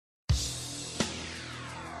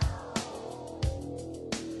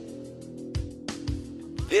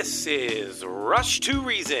This is Rush to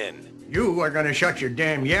Reason. You are going to shut your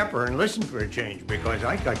damn yapper and listen for a change because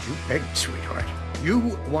I got you pegged, sweetheart.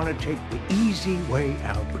 You want to take the easy way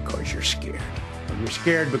out because you're scared. And you're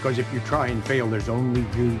scared because if you try and fail, there's only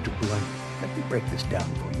you to blame. Let me break this down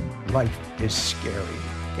for you. Life is scary.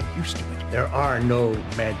 Get used to it. There are no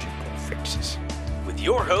magical fixes. With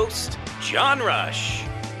your host, John Rush.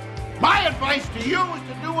 My advice to you is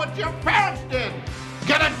to do what your parents did.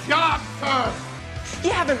 Get a job, sir. You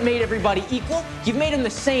haven't made everybody equal. You've made them the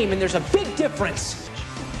same, and there's a big difference.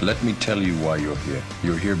 Let me tell you why you're here.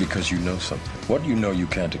 You're here because you know something. What you know you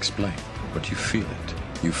can't explain, but you feel it.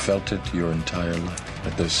 You felt it your entire life,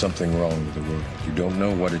 that there's something wrong with the world. You don't know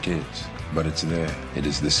what it is, but it's there. It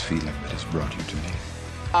is this feeling that has brought you to me.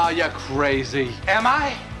 Are you crazy? Am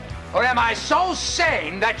I? Or am I so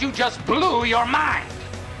sane that you just blew your mind?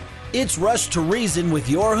 It's Rush to Reason with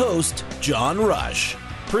your host, John Rush.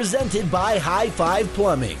 Presented by High Five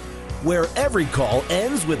Plumbing, where every call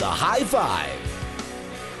ends with a high five.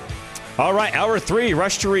 All right, Hour 3,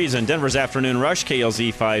 Rush to Reason, Denver's Afternoon Rush,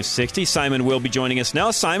 KLZ 560. Simon will be joining us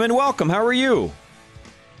now. Simon, welcome. How are you?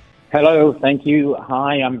 Hello, thank you.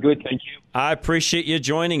 Hi, I'm good, thank you. I appreciate you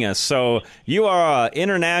joining us. So you are an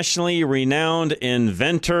internationally renowned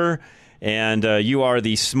inventor, and you are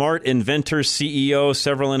the Smart Inventor CEO,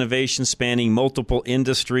 several innovations spanning multiple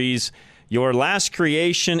industries. Your last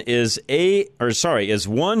creation is OneVoice.ai.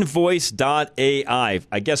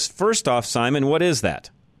 I guess first off, Simon, what is that?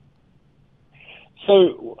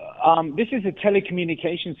 So this is a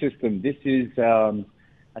telecommunication system. This is a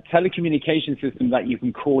telecommunication system that you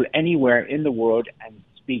can call anywhere in the world and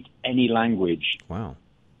speak any language. Wow.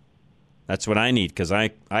 That's what I need because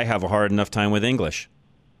I have a hard enough time with English.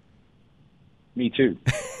 Me too.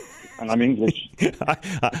 And I'm English.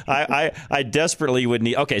 I desperately would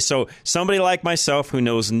need... Okay, so somebody like myself who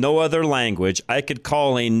knows no other language, I could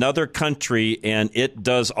call another country and it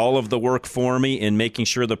does all of the work for me in making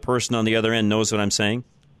sure the person on the other end knows what I'm saying?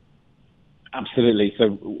 Absolutely.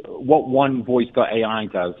 So what OneVoice.ai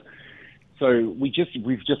does, so we've just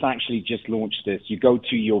launched this. You go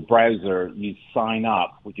to your browser, you sign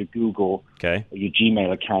up with your Google or your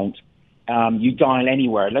Gmail account. You dial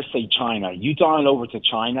anywhere. Let's say China. You dial over to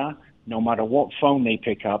China. No matter what phone they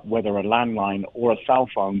pick up, whether a landline or a cell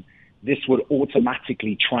phone, this would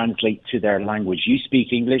automatically translate to their language. You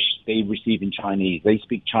speak English, they receive in Chinese. They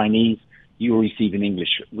speak Chinese, you receive in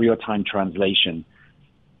English. Real-time translation.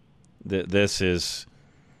 This is...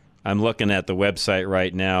 I'm looking at the website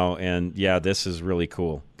right now, and yeah, this is really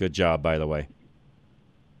cool. Good job, by the way.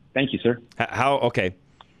 Thank you, sir. Okay,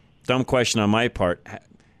 dumb question on my part.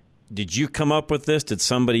 Did you come up with this? Did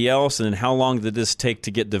somebody else? And then how long did this take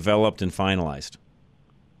to get developed and finalized?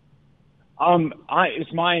 I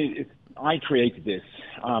created this.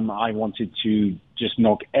 I wanted to just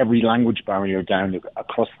knock every language barrier down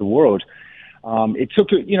across the world. It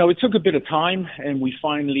took a bit of time, and we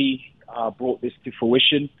finally brought this to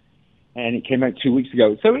fruition. And it came out 2 weeks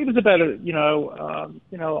ago. So it was about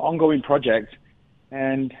ongoing project,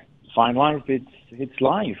 and finalized. It's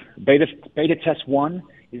live. Beta test 1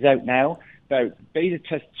 is out now. Beta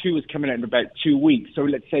test 2 is coming out in about 2 weeks. So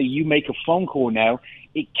let's say you make a phone call now,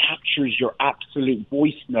 it captures your absolute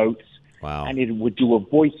voice notes. Wow. And it would do a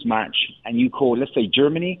voice match. And you call, let's say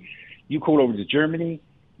Germany, you call over to Germany,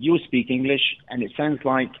 you speak English, and it sounds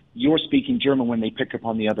like you're speaking German when they pick up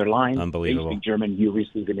on the other line. Unbelievable. They speak German, you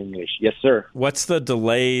receive in English. Yes, sir. What's the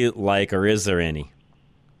delay like, or is there any?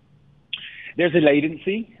 There's a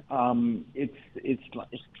latency.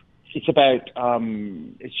 It's about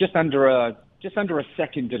it's just under a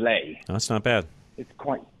second delay. No, that's not bad. It's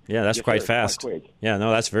quite that's quite fast. Quite quick. Yeah, no,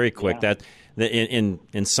 that's very quick. Yeah.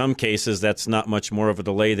 In some cases that's not much more of a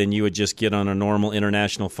delay than you would just get on a normal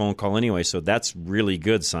international phone call anyway. So that's really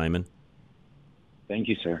good, Simon. Thank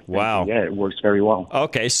you, sir. Wow. Yeah, it works very well.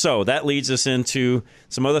 Okay, so that leads us into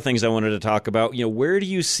some other things I wanted to talk about. Where do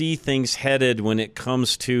you see things headed when it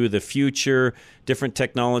comes to the future, different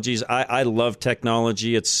technologies? I love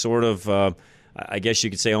technology. It's sort of, I guess you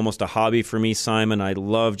could say, almost a hobby for me, Simon. I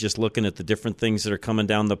love just looking at the different things that are coming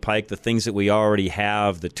down the pike, the things that we already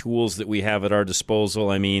have, the tools that we have at our disposal.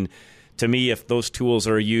 I mean, to me, if those tools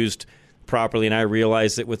are used properly, and I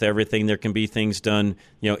realize that with everything there can be things done,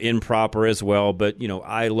 improper as well, but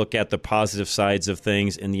I look at the positive sides of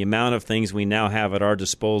things and the amount of things we now have at our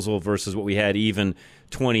disposal versus what we had even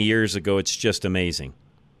 20 years ago. It's just amazing.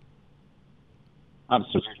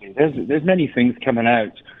 Absolutely. There's many things coming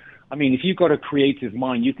out. I mean, if you've got a creative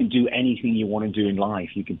mind, you can do anything you want to do in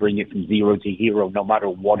life. You can bring it from zero to hero, no matter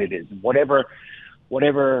what it is. Whatever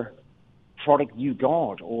product you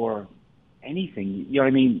got or anything, you know what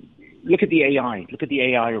I mean? look at the AI. Look at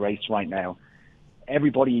the AI race right now.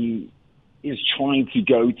 Everybody is trying to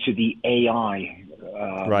go to the AI.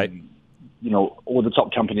 Right. All the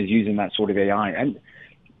top companies using that sort of AI. And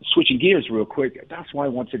switching gears real quick, that's why I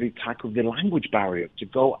wanted to tackle the language barrier, to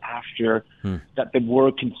go after that the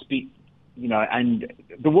word can speak, and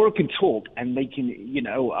the word can talk, and they can,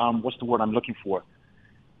 what's the word I'm looking for?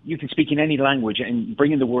 You can speak in any language, and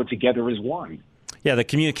bringing the word together as one. Yeah, the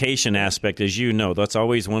communication aspect, as you know, that's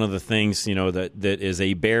always one of the things, that is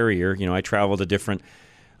a barrier. I travel to different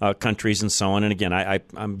countries and so on. And again,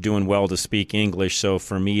 I'm doing well to speak English. So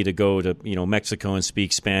for me to go to, Mexico and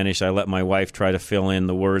speak Spanish, I let my wife try to fill in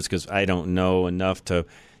the words because I don't know enough to,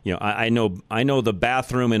 I know the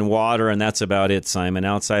bathroom and water, and that's about it, Simon.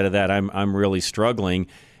 Outside of that, I'm really struggling.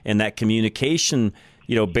 And that communication,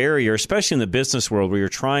 barrier, especially in the business world where you're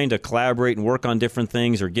trying to collaborate and work on different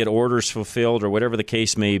things or get orders fulfilled or whatever the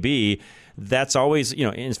case may be, that's always,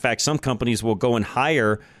 in fact, some companies will go and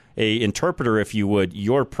hire a interpreter, if you would.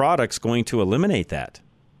 Your product's going to eliminate that.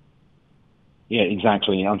 Yeah,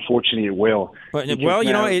 exactly. Unfortunately, it will.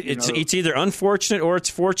 It's either unfortunate or it's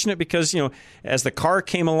fortunate because, as the car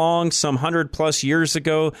came along some 100+ years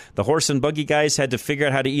ago, the horse and buggy guys had to figure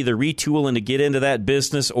out how to either retool and to get into that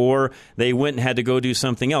business, or they went and had to go do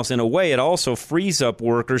something else. In a way, it also frees up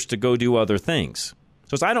workers to go do other things.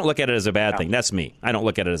 So I don't look at it as a bad thing. That's me. I don't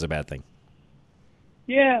look at it as a bad thing.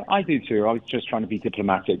 Yeah, I do too. I was just trying to be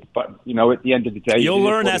diplomatic, but at the end of the day, you'll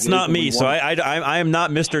learn that's not me. So I am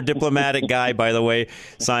not Mr. Diplomatic guy, by the way,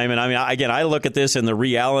 Simon. I mean, again, I look at this in the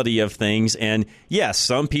reality of things, and yes,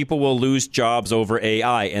 some people will lose jobs over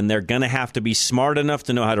AI, and they're going to have to be smart enough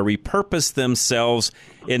to know how to repurpose themselves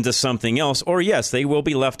into something else, or yes, they will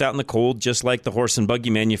be left out in the cold, just like the horse and buggy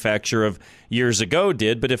manufacturer of years ago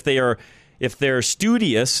did. But if they're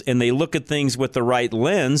studious and they look at things with the right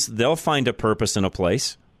lens, they'll find a purpose and a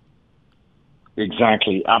place.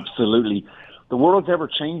 Exactly. Absolutely. The world's ever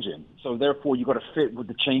changing. So therefore, you've got to fit with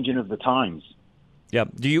the changing of the times. Yeah.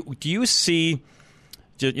 Do you see,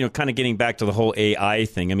 kind of getting back to the whole AI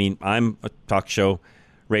thing? I mean, I'm a talk show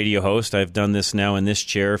radio host. I've done this now in this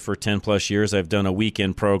chair for 10+ years. I've done a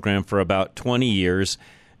weekend program for about 20 years.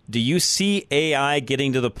 Do you see AI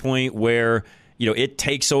getting to the point where it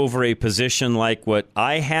takes over a position like what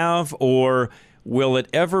I have, or will it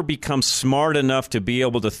ever become smart enough to be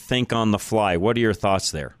able to think on the fly? What are your thoughts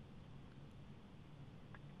there?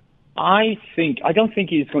 I don't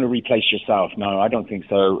think it's going to replace yourself. No, I don't think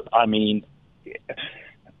so. I mean,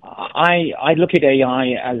 I look at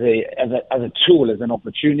AI as a tool, as an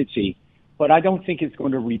opportunity, but I don't think it's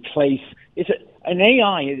going to replace. An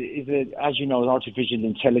AI is as you know, an artificial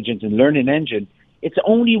intelligence and learning engine. It's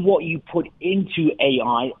only what you put into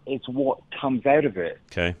AI is what comes out of it.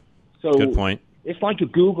 Okay. So good point. It's like a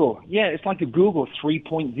Google. Yeah, it's like a Google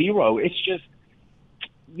 3.0. It's just,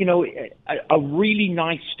 a really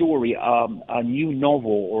nice story, a new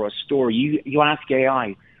novel or a story. You ask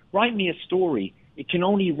AI, write me a story. It can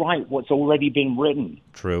only write what's already been written.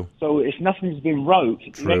 True. So if nothing's been wrote,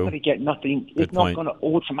 True. you're not going to get nothing. Good it's not going to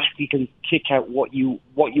automatically kick out what you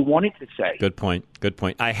want it to say. Good point.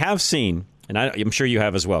 I have seen, and I'm sure you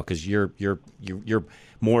have as well, because you're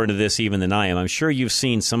more into this even than I am. I'm sure you've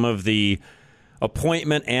seen some of the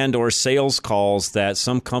appointment and or sales calls that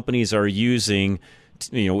some companies are using.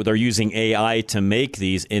 They're using AI to make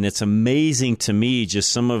these, and it's amazing to me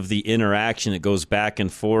just some of the interaction that goes back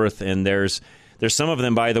and forth. And there's some of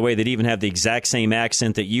them, by the way, that even have the exact same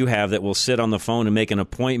accent that you have, that will sit on the phone and make an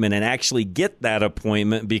appointment and actually get that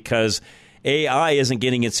appointment because AI isn't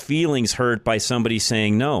getting its feelings hurt by somebody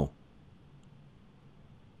saying no.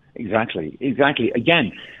 Exactly.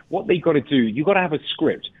 Again, what they've got to do, you've got to have a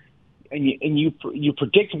script, and you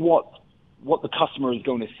predict what the customer is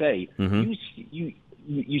going to say. Mm-hmm.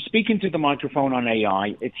 You speak into the microphone on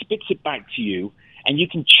AI, it spits it back to you, and you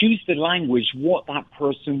can choose the language, how that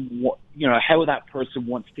person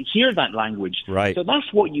wants to hear that language. Right. So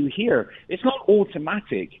that's what you hear. It's not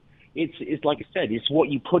automatic. It's like I said, it's what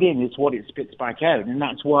you put in, it's what it spits back out, and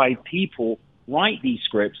that's why people write these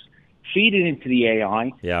scripts, feed it into the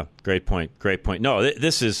AI. Yeah, great point. No,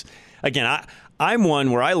 this is, again, I'm one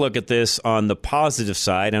where I look at this on the positive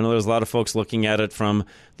side. I know there's a lot of folks looking at it from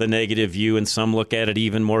the negative view, and some look at it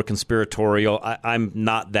even more conspiratorial. I'm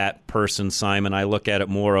not that person, Simon. I look at it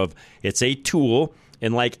more of it's a tool,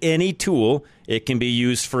 and like any tool, it can be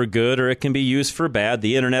used for good or it can be used for bad.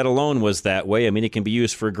 The internet alone was that way. I mean, it can be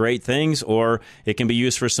used for great things, or it can be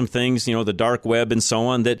used for some things, the dark web and so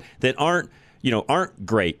on, that aren't aren't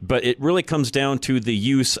great, but it really comes down to the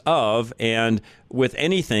use of. And with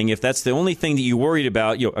anything, if that's the only thing that you worried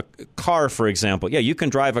about, a car, for example, you can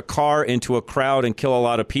drive a car into a crowd and kill a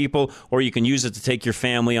lot of people, or you can use it to take your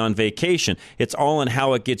family on vacation. It's all in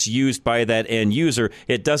how it gets used by that end user.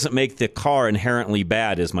 It doesn't make the car inherently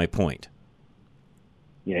bad, is my point.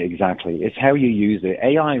 Yeah, exactly. It's how you use it.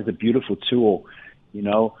 AI is a beautiful tool,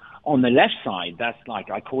 On the left side, that's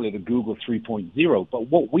like, I call it a Google 3.0.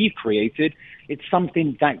 But what we've created, it's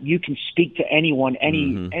something that you can speak to anyone,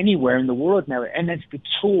 anywhere in the world now. And it's the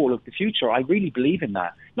tool of the future. I really believe in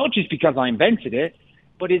that. Not just because I invented it,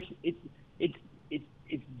 but it's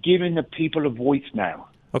giving the people a voice now.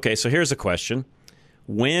 Okay, so here's a question.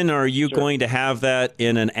 When are you going to have that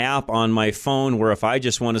in an app on my phone where if I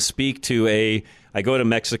just want to speak to I go to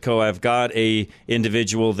Mexico, I've got a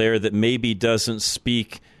individual there that maybe doesn't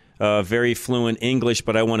speak very fluent English,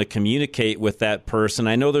 but I want to communicate with that person.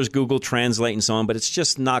 I know there's Google Translate and so on, but it's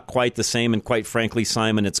just not quite the same. And quite frankly,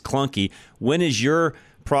 Simon, it's clunky. When is your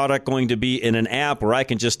product going to be in an app where I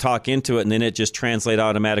can just talk into it and then it just translate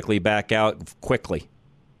automatically back out quickly?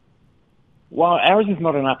 Well, ours is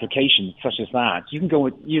not an application such as that. You can go,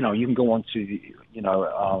 onto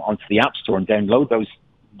the App Store and download those.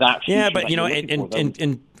 Yeah, but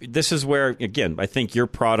and this is where, again, I think your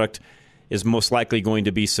product is most likely going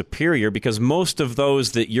to be superior because most of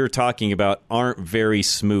those that you're talking about aren't very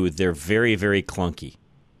smooth. They're very, very clunky.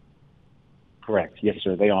 Correct. Yes,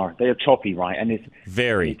 sir. They are. They are choppy, right? And it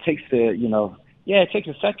takes it takes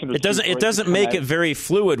a second. It doesn't make it very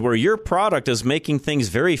fluid. Where your product is making things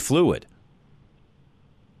very fluid.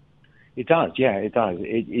 It does, yeah, it does.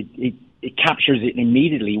 It captures it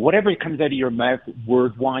immediately. Whatever comes out of your mouth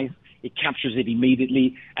word-wise, it captures it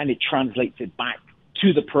immediately, and it translates it back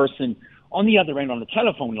to the person on the other end on the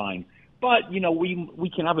telephone line. But,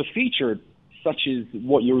 we can have a feature such as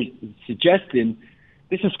what you're suggesting.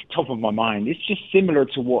 This is top of my mind. It's just similar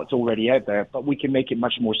to what's already out there, but we can make it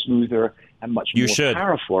much more smoother and much more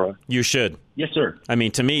powerful. You should. Yes, sir. I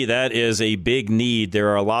mean, to me, that is a big need. There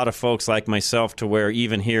are a lot of folks like myself to where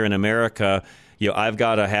even here in America, I've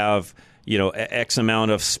got to have X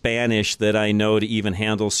amount of Spanish that I know to even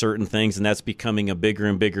handle certain things, and that's becoming a bigger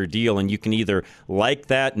and bigger deal. And you can either like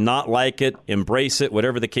that, not like it, embrace it,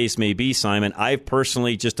 whatever the case may be, Simon. I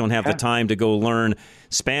personally just don't have the time to go learn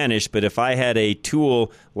Spanish, but if I had a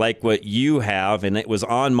tool like what you have and it was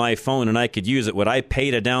on my phone and I could use it, would I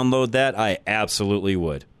pay to download that? I absolutely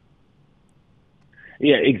would.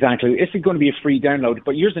 Yeah, exactly. It's going to be a free download,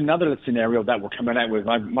 but here's another scenario that we're coming out with.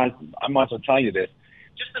 I might as well tell you this.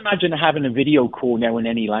 Just imagine having a video call now in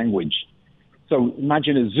any language. So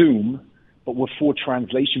imagine a Zoom, but with full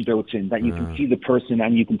translation built in, that you can see the person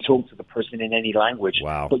and you can talk to the person in any language.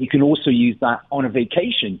 Wow. But you can also use that on a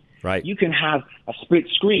vacation. Right. You can have a split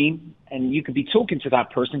screen and you can be talking to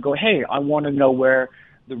that person, go, hey, I want to know where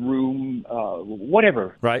the room,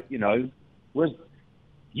 whatever. Right. Where's,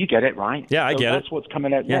 you get it, right? Yeah, I get it. That's what's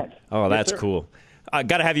coming out next. Oh, that's cool. I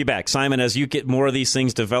got to have you back, Simon, as you get more of these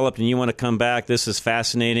things developed and you want to come back. This is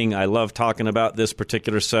fascinating. I love talking about this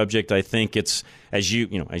particular subject. I think it's, as you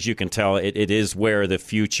can tell, it is where the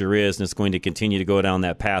future is, and it's going to continue to go down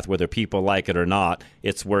that path, whether people like it or not.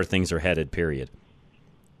 It's where things are headed, period.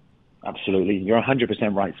 Absolutely. You're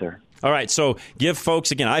 100% right, sir. All right, so give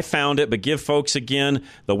folks, again, I found it, but give folks, again,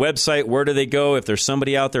 the website. Where do they go? If there's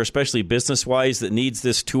somebody out there, especially business-wise, that needs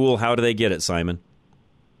this tool, how do they get it, Simon?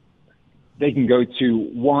 They can go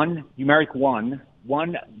to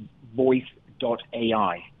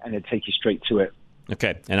onevoice.ai, and it'll take you straight to it.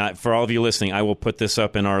 Okay, and for all of you listening, I will put this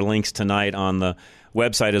up in our links tonight on the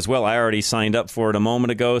website as well. I already signed up for it a moment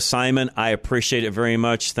ago. Simon, I appreciate it very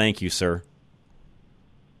much. Thank you, sir.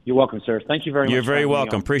 You're welcome, sir. Thank you very much. You're very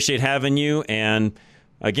welcome. Appreciate having you. And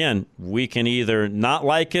again, we can either not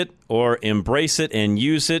like it or embrace it and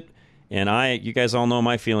use it. And you guys all know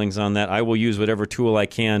my feelings on that. I will use whatever tool I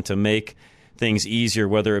can to make things easier,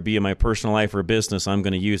 whether it be in my personal life or business. I'm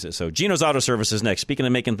going to use it. So Gino's Auto Service is next. Speaking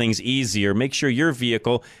of making things easier, make sure your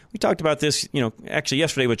vehicle, we talked about this, actually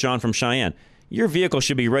yesterday with John from Cheyenne. Your vehicle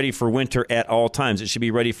should be ready for winter at all times. It should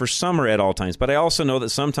be ready for summer at all times. But I also know that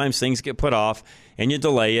sometimes things get put off and you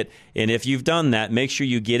delay it. And if you've done that, make sure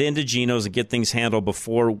you get into Gino's and get things handled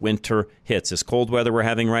before winter hits. This cold weather we're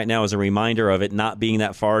having right now is a reminder of it not being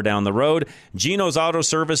that far down the road.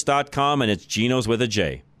 Gino'sAutoservice.com, and it's Gino's with a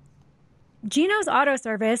J. Gino's Auto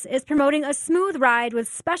Service is promoting a smooth ride with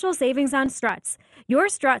special savings on struts. Your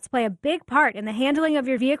struts play a big part in the handling of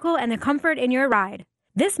your vehicle and the comfort in your ride.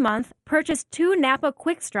 This month, purchase 2 Napa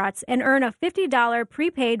Quick Struts and earn a $50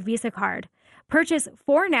 prepaid Visa card. Purchase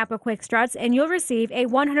 4 Napa Quick Struts and you'll receive a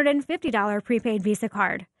 $150 prepaid Visa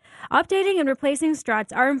card. Updating and replacing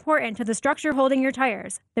struts are important to the structure holding your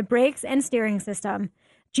tires, the brakes, and steering system.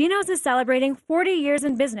 Geno's is celebrating 40 years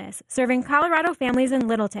in business, serving Colorado families in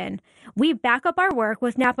Littleton. We back up our work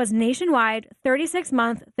with Napa's nationwide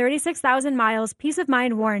 36-month, 36,000 miles peace of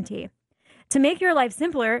mind warranty. To make your life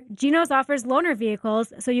simpler, Geno's offers loaner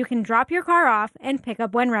vehicles so you can drop your car off and pick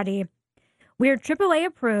up when ready. We're AAA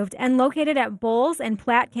approved and located at Bowles and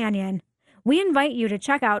Platte Canyon. We invite you to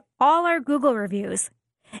check out all our Google reviews.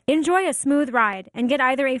 Enjoy a smooth ride and get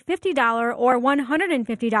either a $50 or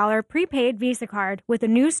 $150 prepaid Visa card with a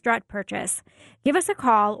new strut purchase. Give us a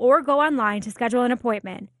call or go online to schedule an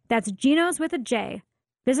appointment. That's Geno's with a J.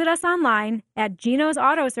 Visit us online at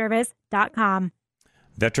genosautoservice.com.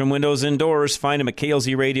 Veteran Windows and Doors. Find them at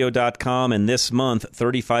klzradio.com. And this month,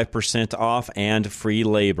 35% off and free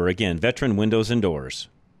labor. Again, Veteran Windows and Doors.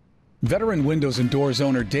 Veteran Windows and Doors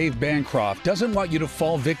owner Dave Bancroft doesn't want you to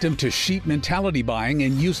fall victim to sheep mentality buying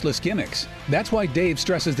and useless gimmicks. That's why Dave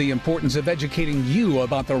stresses the importance of educating you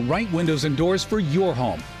about the right windows and doors for your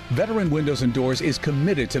home. Veteran Windows and Doors is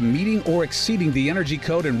committed to meeting or exceeding the energy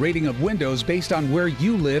code and rating of windows based on where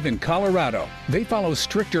you live in Colorado. They follow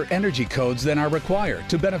stricter energy codes than are required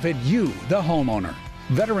to benefit you, the homeowner.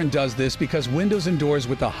 Veteran does this because windows and doors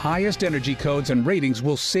with the highest energy codes and ratings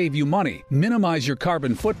will save you money, minimize your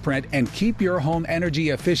carbon footprint, and keep your home energy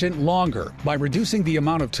efficient longer by reducing the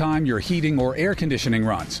amount of time your heating or air conditioning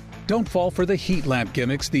runs. Don't fall for the heat lamp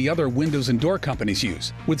gimmicks the other windows and door companies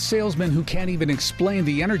use, with salesmen who can't even explain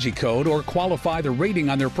the energy code or qualify the rating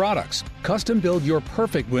on their products. Custom build your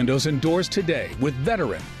perfect windows and doors today with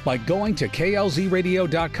Veteran by going to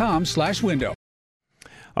klzradio.com/window.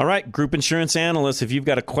 All right, group insurance analysts, if you've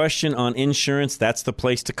got a question on insurance, that's the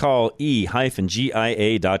place to call,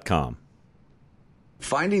 e-gia.com.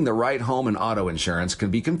 Finding the right home and auto insurance can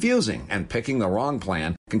be confusing, and picking the wrong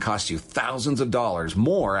plan can cost you thousands of dollars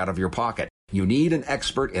more out of your pocket. You need an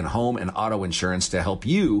expert in home and auto insurance to help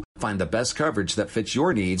you find the best coverage that fits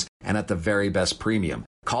your needs and at the very best premium.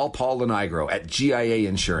 Call Paul Lenigro at GIA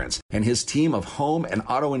Insurance, and his team of home and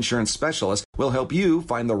auto insurance specialists will help you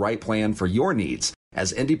find the right plan for your needs.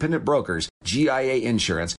 As independent brokers, GIA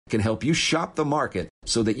Insurance can help you shop the market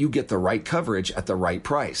so that you get the right coverage at the right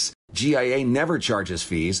price. GIA never charges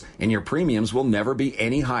fees, and your premiums will never be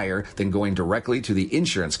any higher than going directly to the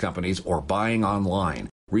insurance companies or buying online.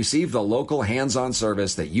 Receive the local hands-on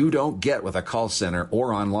service that you don't get with a call center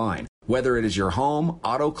or online. Whether it is your home,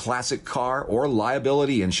 auto, classic car, or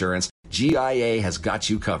liability insurance, GIA has got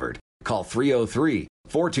you covered. Call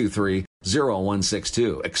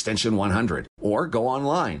 303-423-0162, extension 100, or go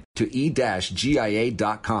online to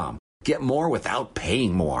e-gia.com. Get more without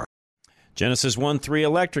paying more. Genesis 1-3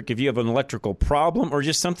 Electric. If you have an electrical problem or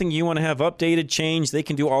just something you want to have updated, changed, they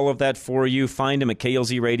can do all of that for you. Find them at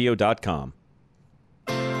klzradio.com.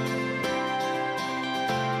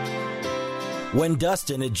 When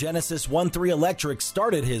Dustin at Genesis 1-3 Electric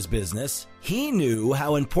started his business, he knew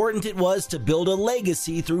how important it was to build a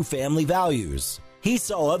legacy through family values. He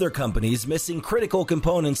saw other companies missing critical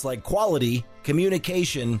components like quality,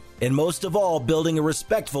 communication, and most of all, building a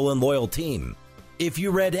respectful and loyal team. If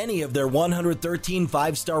you read any of their 113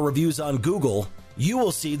 5-star reviews on Google, you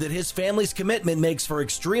will see that his family's commitment makes for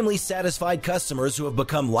extremely satisfied customers who have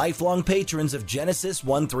become lifelong patrons of Genesis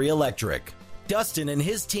 1-3 Electric. Dustin and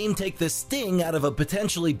his team take the sting out of a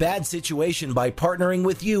potentially bad situation by partnering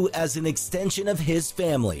with you as an extension of his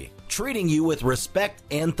family, treating you with respect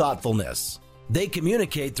and thoughtfulness. They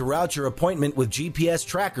communicate throughout your appointment with GPS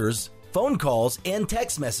trackers, phone calls, and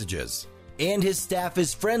text messages. And his staff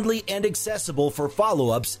is friendly and accessible for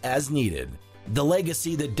follow-ups as needed. The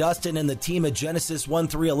legacy that Dustin and the team at Genesis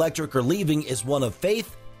 1-3 Electric are leaving is one of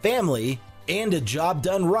faith, family, and a job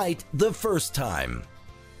done right the first time.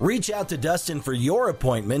 Reach out to Dustin for your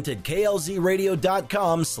appointment at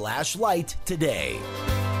klzradio.com/light today.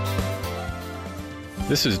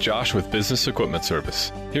 This is Josh with Business Equipment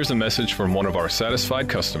Service. Here's a message from one of our satisfied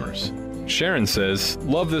customers. Sharon says,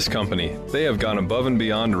 "Love this company. They have gone above and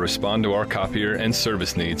beyond to respond to our copier and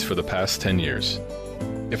service needs for the past 10 years.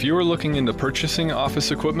 If you are looking into purchasing office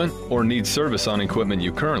equipment or need service on equipment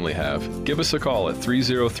you currently have, give us a call at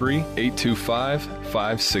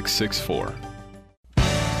 303-825-5664.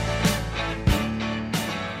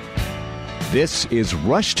 This is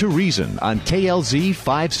Rush to Reason on KLZ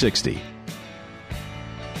 560.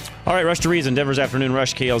 All right, Rush to Reason, Denver's Afternoon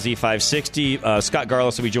Rush, KLZ 560. Scott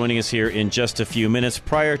Garlis will be joining us here in just a few minutes.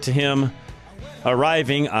 Prior to him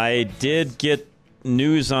arriving, I did get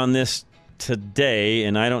news on this today,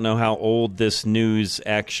 and I don't know how old this news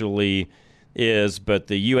actually is, but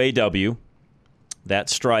the UAW, that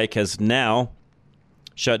strike has now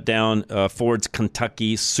shut down Ford's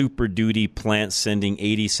Kentucky Super Duty plant, sending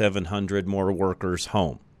 8,700 more workers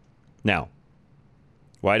home. Now,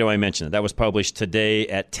 why do I mention it? That was published today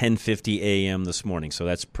at 10:50 a.m. this morning, so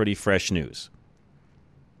that's pretty fresh news.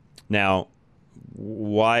 Now,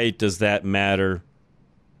 why does that matter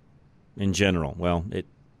in general? Well, it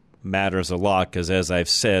matters a lot because, as I've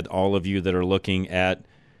said, all of you that are looking at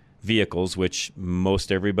vehicles, which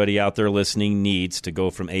most everybody out there listening needs to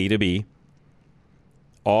go from A to B,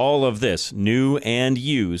 all of this, new and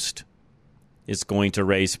used, is going to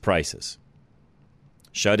raise prices.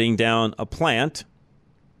 Shutting down a plant,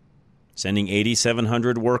 sending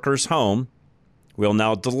 8,700 workers home, will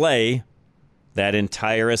now delay that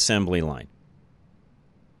entire assembly line.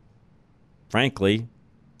 Frankly,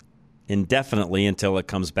 indefinitely until it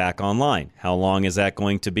comes back online. How long is that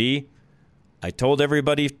going to be? I told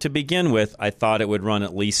everybody to begin with, I thought it would run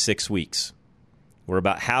at least 6 weeks. We're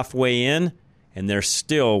about halfway in, and they're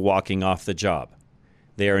still walking off the job.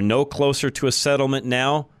 They are no closer to a settlement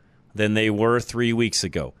now than they were 3 weeks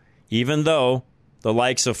ago, even though the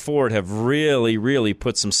likes of Ford have really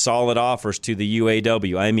put some solid offers to the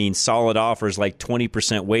UAW. I mean, solid offers like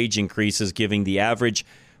 20% wage increases, giving the average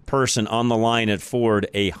person on the line at Ford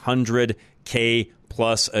a $100K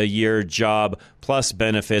plus a year job, plus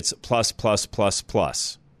benefits,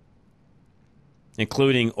 plus,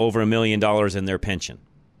 including over $1 million in their pension.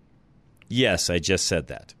 Yes, I just said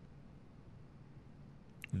that.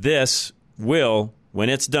 This will, when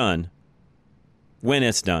it's done,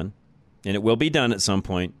 and it will be done at some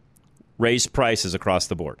point, raise prices across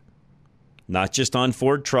the board. Not just on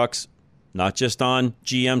Ford trucks, not just on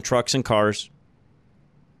GM trucks and cars,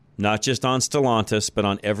 not just on Stellantis, but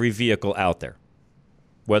on every vehicle out there.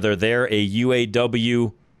 Whether they're a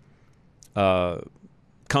UAW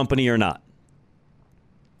company or not.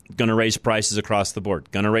 Going to raise prices across the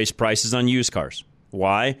board. Going to raise prices on used cars.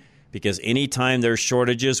 Why? Because anytime there's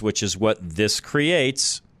shortages, which is what this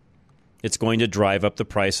creates, it's going to drive up the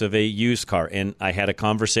price of a used car. And I had a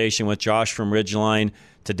conversation with Josh from Ridgeline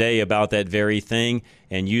today about that very thing,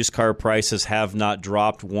 and used car prices have not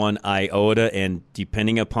dropped one iota, and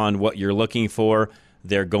depending upon what you're looking for,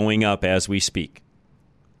 they're going up as we speak.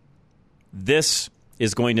 This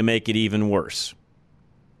is going to make it even worse.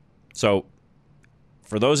 So,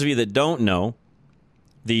 for those of you that don't know,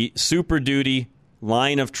 the Super Duty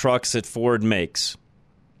line of trucks that Ford makes,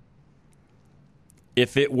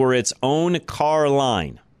 if it were its own car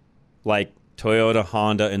line, like Toyota,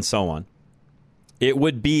 Honda, and so on, it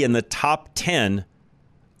would be in the top 10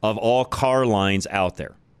 of all car lines out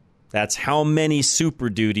there. That's how many Super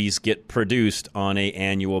Duties get produced on an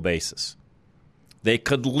annual basis. They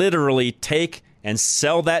could literally take and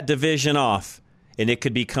sell that division off, and it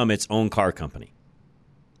could become its own car company.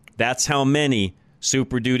 That's how many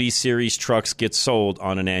Super Duty series trucks get sold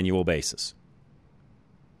on an annual basis.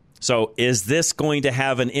 So is this going to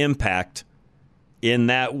have an impact in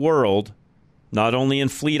that world, not only in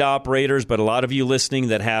fleet operators, but a lot of you listening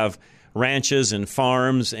that have ranches and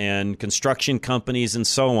farms and construction companies and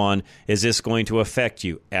so on? Is this going to affect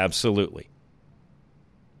you? Absolutely.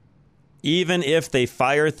 Even if they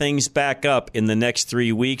fire things back up in the next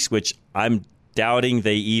 3 weeks, which I'm doubting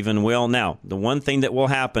they even will. Now, the one thing that will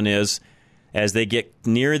happen is, as they get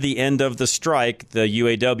near the end of the strike, the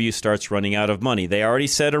UAW starts running out of money. They already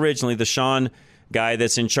said originally, the Sean guy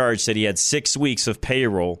that's in charge said he had 6 weeks of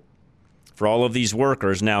payroll for all of these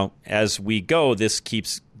workers. Now, as we go, this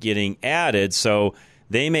keeps getting added, so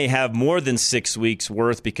they may have more than 6 weeks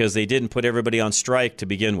worth because they didn't put everybody on strike to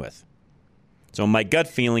begin with. So my gut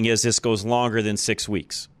feeling is this goes longer than 6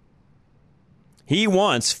 weeks. He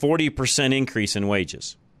wants 40% increase in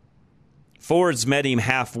wages. Ford's met him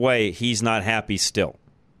halfway. He's not happy still.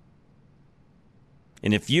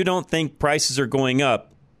 And if you don't think prices are going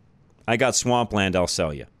up, I got swampland I'll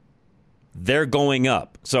sell you. They're going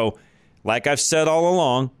up. So, like I've said all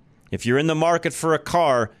along, if you're in the market for a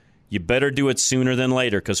car, you better do it sooner than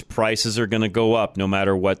later because prices are going to go up no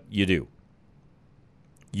matter what you do.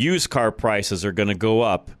 Used car prices are going to go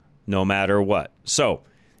up no matter what. So,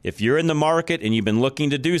 if you're in the market and you've been looking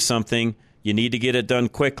to do something, you need to get it done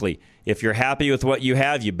quickly. If you're happy with what you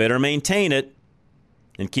have, you better maintain it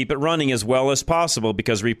and keep it running as well as possible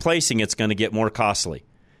because replacing it's going to get more costly.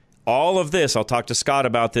 All of this, I'll talk to Scott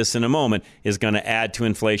about this in a moment, is going to add to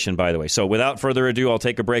inflation, by the way. So without further ado, I'll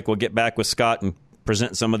take a break. We'll get back with Scott and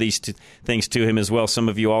present some of these things to him as well. Some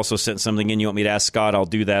of you also sent something in you want me to ask Scott. I'll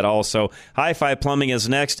do that also. High Five Plumbing is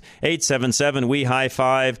next.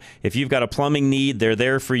 877-WE-HIGH-FIVE. If you've got a plumbing need, they're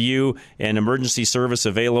there for you, and emergency service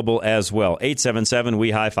available as well.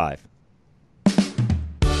 877-WE-HIGH-FIVE.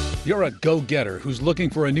 You're a go-getter who's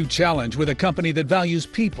looking for a new challenge with a company that values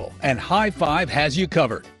people, and High Five has you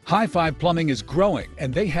covered. High Five Plumbing is growing,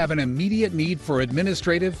 and they have an immediate need for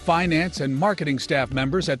administrative, finance, and marketing staff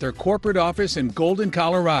members at their corporate office in Golden,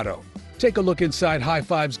 Colorado. Take a look inside High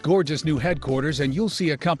Five's gorgeous new headquarters and you'll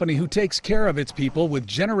see a company who takes care of its people with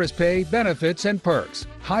generous pay, benefits, and perks.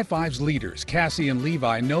 High Five's leaders, Cassie and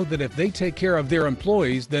Levi, know that if they take care of their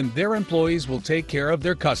employees, then their employees will take care of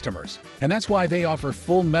their customers. And that's why they offer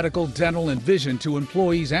full medical, dental, and vision to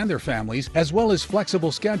employees and their families, as well as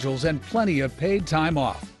flexible schedules and plenty of paid time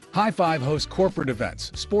off. High Five hosts corporate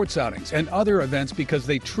events, sports outings, and other events because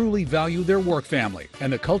they truly value their work family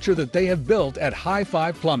and the culture that they have built at High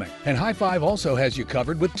Five Plumbing. And High Five also has you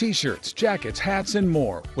covered with t-shirts, jackets, hats, and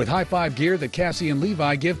more, with High Five gear that Cassie and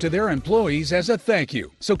Levi give to their employees as a thank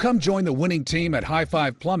you. So come join the winning team at High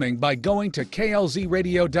Five Plumbing by going to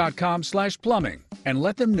klzradio.com/plumbing and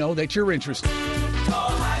let them know that you're interested.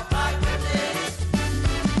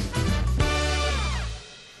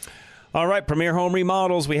 All right, Premier Home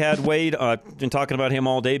Remodels. We had Wade. Been talking about him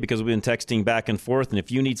all day because we've been texting back and forth. And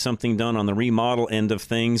if you need something done on the remodel end of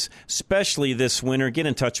things, especially this winter, get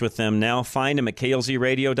in touch with them now. Find them at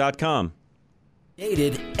klzradio.com.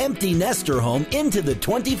 Empty nester home into the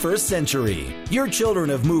 21st century. Your children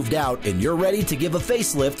have moved out and you're ready to give a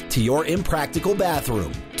facelift to your impractical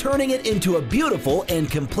bathroom, turning it into a beautiful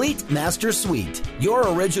and complete master suite.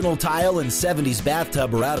 Your original tile and 70s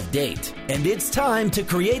bathtub are out of date, and it's time to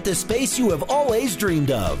create the space you have always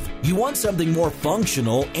dreamed of. You want something more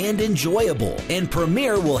functional and enjoyable, and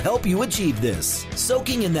Premier will help you achieve this.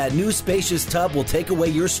 Soaking in that new spacious tub will take away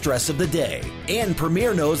your stress of the day, and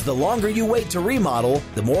Premier knows the longer you wait to remodel,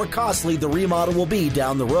 the more costly the remodel will be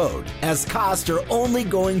down the road, as costs are only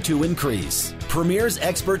going to increase. Premier's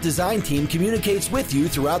expert design team communicates with you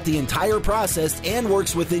throughout the entire process and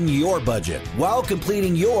works within your budget while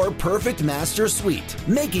completing your perfect master suite,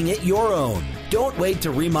 making it your own. Don't wait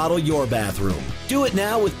to remodel your bathroom. Do it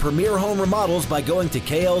now with Premier Home Remodels by going to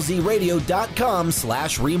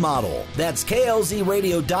klzradio.com/remodel. That's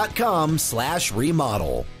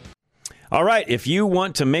klzradio.com/remodel. All right, if you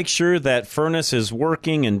want to make sure that furnace is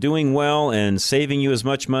working and doing well and saving you as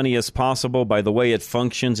much money as possible by the way it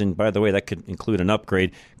functions, and by the way, that could include an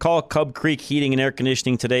upgrade, call Cub Creek Heating and Air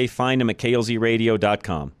Conditioning today. Find them at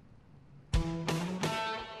klzradio.com.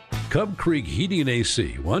 Cub Creek Heating and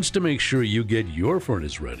AC wants to make sure you get your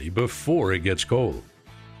furnace ready before it gets cold.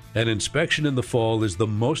 An inspection in the fall is the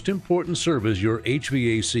most important service your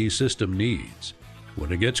HVAC system needs.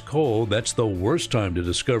 When it gets cold, that's the worst time to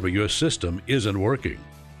discover your system isn't working.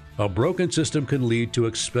 A broken system can lead to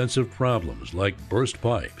expensive problems like burst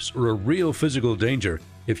pipes or a real physical danger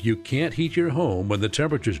if you can't heat your home when the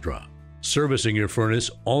temperatures drop. Servicing your furnace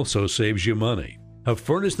also saves you money. A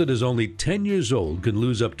furnace that is only 10 years old can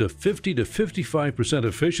lose up to 50 to 55%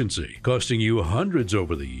 efficiency, costing you hundreds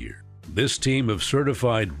over the year. This team of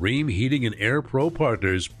certified Rheem Heating and Air Pro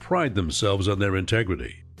partners pride themselves on their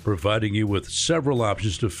integrity, providing you with several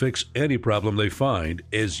options to fix any problem they find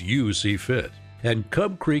as you see fit. And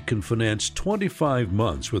Cub Creek can finance 25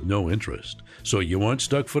 months with no interest, so you aren't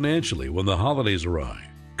stuck financially when the holidays arrive.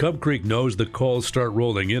 Cub Creek knows the calls start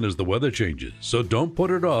rolling in as the weather changes, so don't put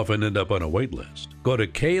it off and end up on a wait list. Go to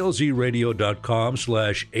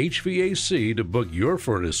klzradio.com/HVAC to book your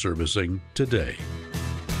furnace servicing today.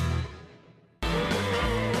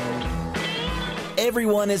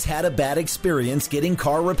 Everyone has had a bad experience getting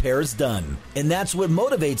car repairs done, and that's what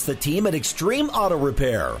motivates the team at Extreme Auto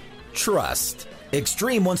Repair. Trust.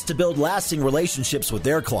 Extreme wants to build lasting relationships with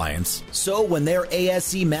their clients, so when their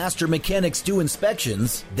ASE master mechanics do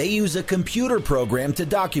inspections, they use a computer program to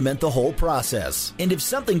document the whole process. And if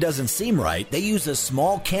something doesn't seem right, they use a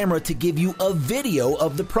small camera to give you a video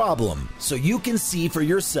of the problem, so you can see for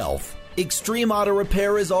yourself. Extreme Auto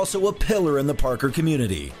Repair is also a pillar in the Parker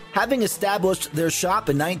community, having established their shop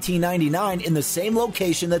in 1999 in the same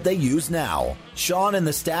location that they use now. Sean and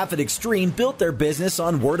the staff at Extreme built their business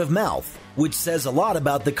on word of mouth, which says a lot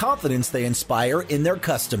about the confidence they inspire in their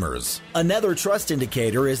customers. Another trust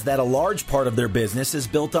indicator is that a large part of their business is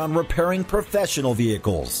built on repairing professional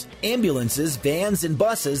vehicles, ambulances, vans, and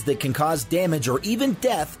buses that can cause damage or even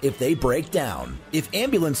death if they break down. If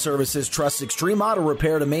ambulance services trust Extreme Auto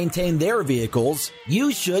Repair to maintain their vehicles,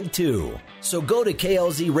 you should too. So go to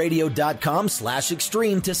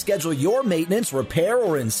klzradio.com/extreme to schedule your maintenance, repair,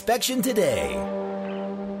 or inspection today.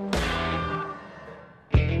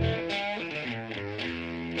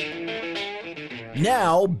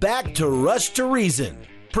 Now, back to Rush to Reason,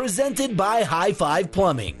 presented by High Five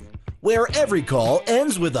Plumbing, where every call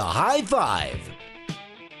ends with a high five.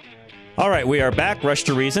 All right, we are back. Rush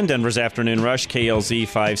to Reason, Denver's Afternoon Rush, KLZ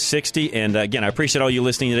 560. And again, I appreciate all you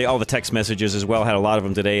listening today, all the text messages as well. Had a lot of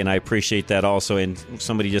them today, and I appreciate that also. And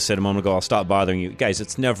somebody just said a moment ago, I'll stop bothering you. Guys,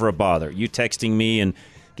 it's never a bother. You texting me and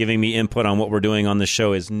giving me input on what we're doing on the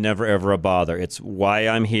show is never, ever a bother. It's why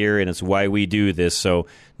I'm here, and it's why we do this. So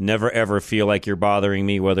never, ever feel like you're bothering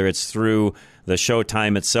me, whether it's through the show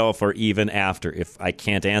time itself or even after. If I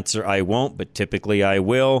can't answer, I won't, but typically I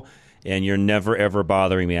will. And you're never, ever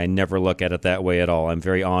bothering me. I never look at it that way at all. I'm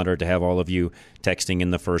very honored to have all of you texting in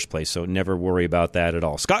the first place, so never worry about that at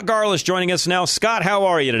all. Scott Garl is joining us now. Scott, how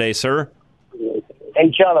are you today, sir? Hey,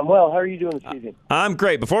 John, I'm well. How are you doing this evening? I'm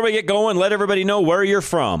great. Before we get going, let everybody know where you're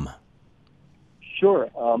from. Sure.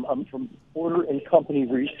 I'm from Porter & Company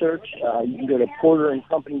Research. You can go to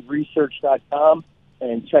porterandcompanyresearch.com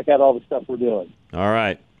and check out all the stuff we're doing. All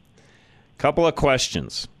right. Couple of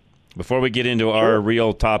questions. Before we get into our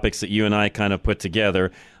real topics that you and I kind of put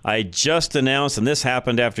together, I just announced, and this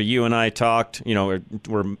happened after you and I talked, we're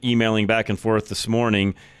emailing back and forth this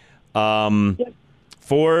morning, Ford,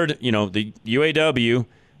 the UAW,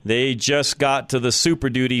 they just got to the Super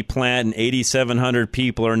Duty plant, and 8,700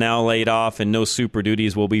 people are now laid off, and no Super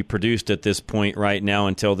Duties will be produced at this point right now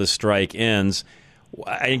until this strike ends.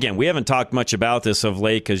 Again, we haven't talked much about this of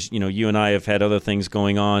late because, you and I have had other things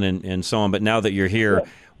going on and so on, but now that you're here,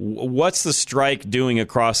 what's the strike doing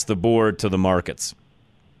across the board to the markets?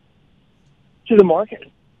 To the market?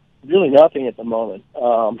 Really nothing at the moment.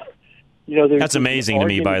 That's amazing to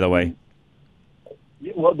me, by the way.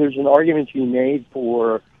 Well, there's an argument to be made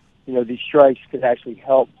for, these strikes could actually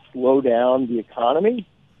help slow down the economy,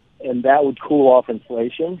 and that would cool off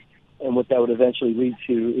inflation. And what that would eventually lead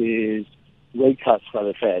to is rate cuts by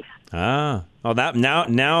the Fed.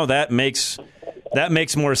 That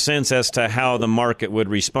makes more sense as to how the market would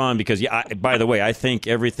respond. Because, by the way, I think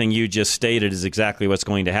everything you just stated is exactly what's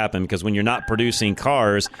going to happen. Because when you're not producing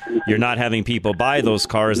cars, you're not having people buy those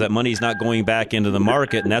cars. That money's not going back into the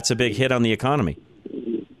market, and that's a big hit on the economy.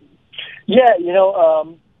 Yeah,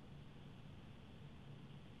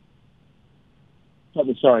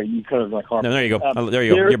 I'm sorry, you cut off my car. No, there you go. There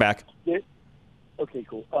you go. You're back. Okay,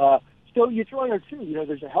 cool. So you're throwing out, too,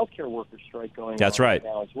 there's a healthcare worker strike going on right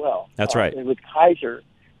now as well. That's right. With Kaiser.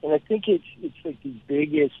 And I think it's like the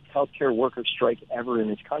biggest healthcare worker strike ever in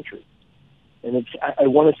this country. And I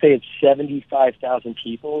want to say it's 75,000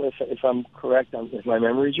 people, if I'm correct, if my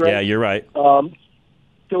memory's right. Yeah, you're right.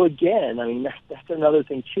 So again, that's another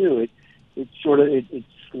thing, too. It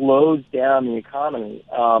slows down the economy.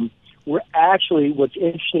 What's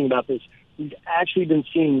interesting about this, we've actually been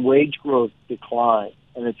seeing wage growth decline.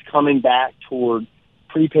 And it's coming back toward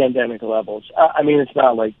pre-pandemic levels. It's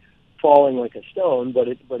not like falling like a stone, but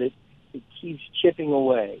it keeps chipping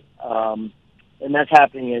away, and that's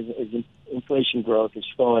happening as inflation growth is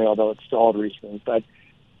slowing, although it's stalled recently. But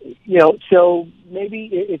so maybe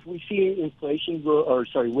if we see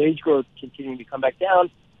wage growth continuing to come back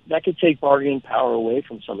down, that could take bargaining power away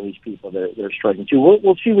from some of these people that they're striking to.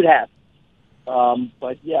 We'll see what happens.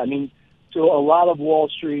 But yeah, so a lot of Wall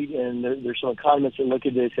Street, and there's some economists that look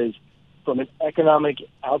at this as, from an economic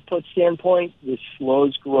output standpoint, this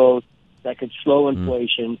slows growth, that could slow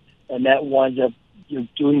inflation, and that winds up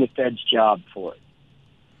doing the Fed's job for it.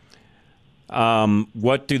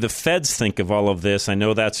 What do the Feds think of all of this? I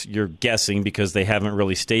know you're guessing because they haven't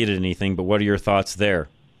really stated anything, but what are your thoughts there?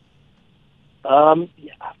 At the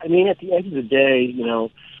end of the day,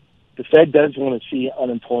 the Fed does want to see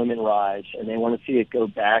unemployment rise, and they want to see it go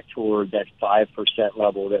back toward that 5%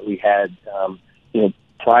 level that we had,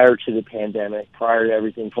 prior to the pandemic, prior to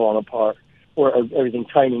everything falling apart or everything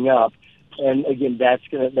tightening up. And again, that's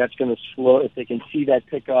going to slow. If they can see that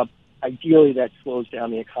pick up, ideally that slows down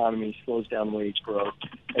the economy, slows down wage growth,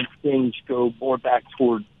 and things go more back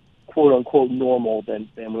toward quote unquote normal than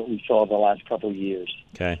what we saw the last couple of years.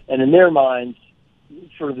 Okay. And in their minds,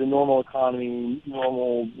 sort of the normal economy,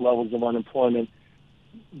 normal levels of unemployment,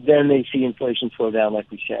 then they see inflation slow down, like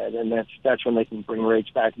we said, and that's when they can bring rates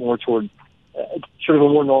back more toward sort of a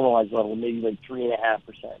more normalized level, maybe like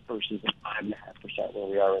 3.5% versus the 5.5% where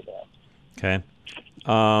we are right now. Okay.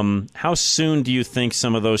 How soon do you think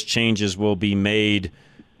some of those changes will be made?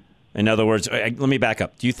 In other words, let me back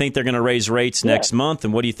up. Do you think they're going to raise rates next month,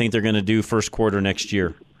 and what do you think they're going to do first quarter next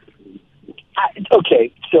year?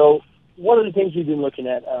 Okay, so one of the things we've been looking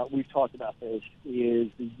at, we've talked about this, is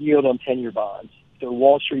the yield on 10-year bonds. So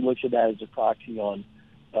Wall Street looks at that as a proxy on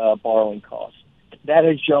borrowing costs. That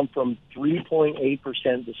has jumped from 3.8%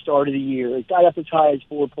 at the start of the year. It got up as high as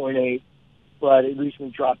 4.8, but it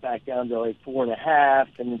recently dropped back down to like 4.5,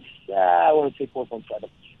 and it's, I want to say 4.7.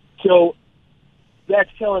 So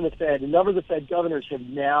that's telling the Fed. A number of the Fed governors have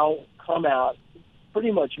now come out,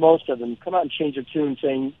 pretty much most of them, come out and change their tune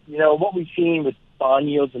saying, what we've seen with bond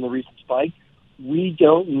yields in the recent spike, we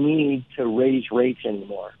don't need to raise rates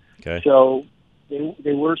anymore. Okay. So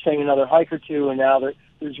they were saying another hike or two, and now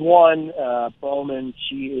there's one, Bowman,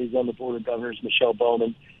 she is on the board of governors, Michelle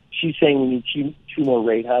Bowman. She's saying we need two more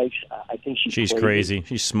rate hikes. I think she's crazy.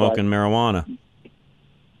 She's smoking marijuana.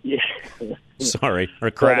 Yeah. Sorry.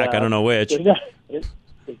 Or crack. I don't know which.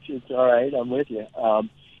 It's all right. I'm with you.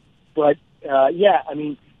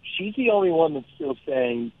 She's the only one that's still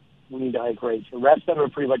saying we need to hike rates. The rest of them are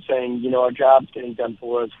pretty much saying, our job's getting done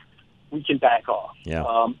for us. We can back off.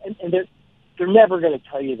 Yeah. And they're never going to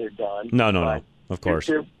tell you they're done. No. Of course.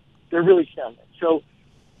 They're really sound. So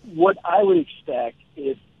what I would expect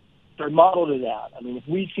if they're modeled it out, if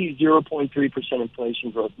we see 0.3% inflation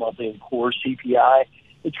growth monthly in core CPI,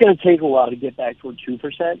 it's going to take a while to get back toward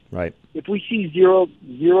 2%. Right. If we see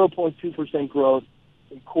 0.2% growth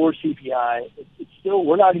in core CPI, it's still,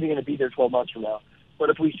 we're not even going to be there 12 months from now. But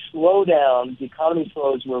if we slow down, the economy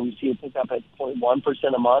slows where we see it pick up at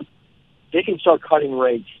 0.1% a month, they can start cutting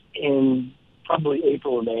rates in probably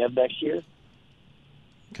April or May of next year.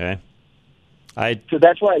 Okay. So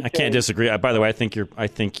that's why I can't disagree. By the way, I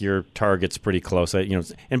think your target's pretty close.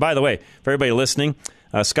 And by the way, for everybody listening,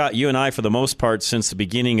 Scott, you and I, for the most part, since the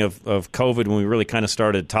beginning of COVID, when we really kind of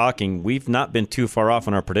started talking, we've not been too far off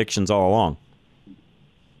on our predictions all along.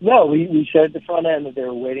 No, we said at the front end that they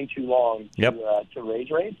were waiting too long to raise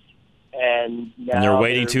rates, and now they're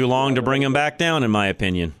waiting too long to bring them back down, in my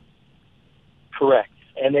opinion. Correct,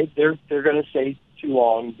 and they're going to stay too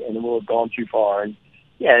long, and we'll have gone too far. And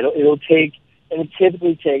it'll take. And it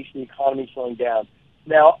typically takes the economy slowing down.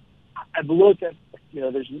 Now, I've looked at,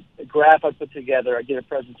 there's a graph I put together. I did a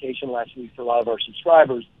presentation last week for a lot of our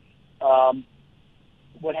subscribers.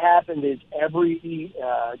 What happened is every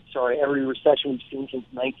recession we've seen since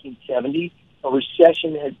 1970, a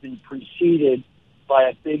recession has been preceded by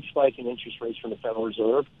a big spike in interest rates from the Federal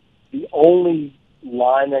Reserve. The only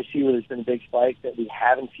line I see where there's been a big spike that we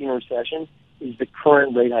haven't seen a recession is the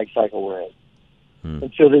current rate hike cycle we're in.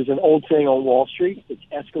 And so there's an old saying on Wall Street, it's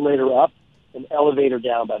escalator up and elevator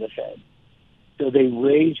down by the Fed. So they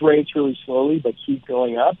raise rates really slowly but keep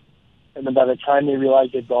going up. And then by the time they realize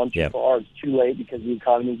they've gone too far, it's too late because the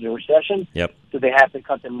economy is in a recession. Yep. So they have to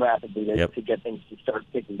cut them rapidly to get things to start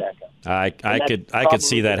picking back up. I could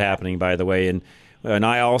see that happening, by the way. And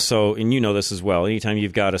I also, and you know this as well, anytime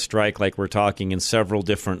you've got a strike like we're talking in several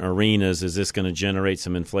different arenas, is this going to generate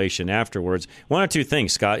some inflation afterwards? One or two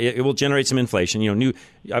things, Scott. It will generate some inflation.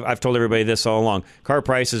 I've told everybody this all along. Car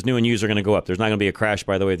prices, new and used, are going to go up. There's not going to be a crash,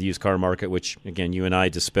 by the way, of the used car market, which, again, you and I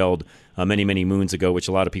dispelled many, many moons ago, which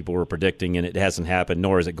a lot of people were predicting, and it hasn't happened,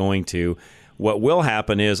 nor is it going to. What will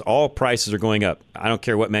happen is all prices are going up. I don't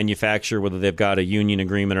care what manufacturer, whether they've got a union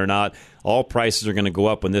agreement or not, all prices are going to go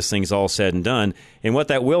up when this thing's all said and done. And what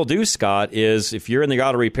that will do, Scott, is if you're in the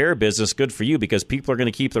auto repair business, good for you, because people are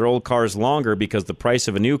going to keep their old cars longer because the price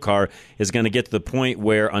of a new car is going to get to the point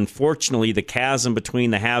where, unfortunately, the chasm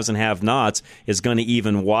between the haves and have-nots is going to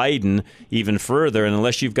even widen even further. And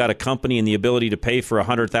unless you've got a company and the ability to pay for a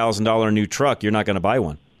 $100,000 new truck, you're not going to buy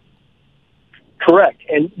one. Correct.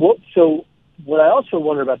 And what I also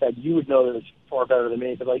wonder about that, you would know this far better than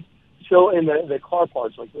me, but so in the car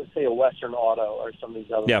parts, like let's say a Western Auto or some of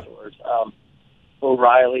these other stores,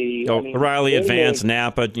 O'Reilly. O'Reilly, Advance,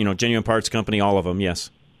 Napa, Genuine Parts Company, all of them,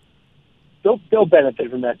 yes. They'll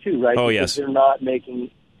benefit from that too, right? Oh, because yes. They're not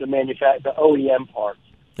making the OEM parts.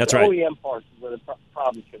 That's the right. OEM parts is where the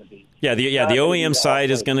problem's going to be. Yeah, the OEM side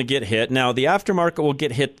is going to get hit. Now, the aftermarket will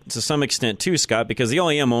get hit to some extent too, Scott, because the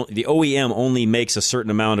OEM only makes a certain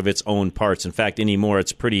amount of its own parts. In fact, anymore,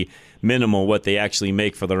 it's pretty minimal what they actually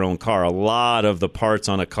make for their own car. A lot of the parts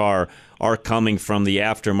on a car are coming from the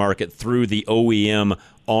aftermarket through the OEM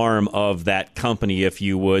arm of that company, if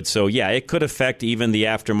you would. So, yeah, it could affect even the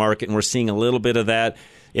aftermarket, and we're seeing a little bit of that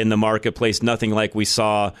in the marketplace, nothing like we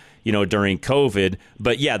saw during COVID.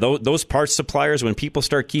 But yeah, those parts suppliers, when people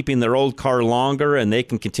start keeping their old car longer and they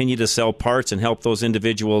can continue to sell parts and help those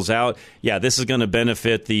individuals out, yeah, this is going to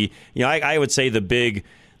benefit I would say the big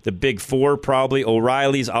four probably,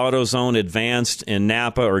 O'Reilly's, AutoZone, Advanced, and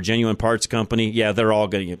Napa or Genuine Parts Company. Yeah, they're all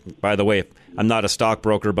going to, by the way, I'm not a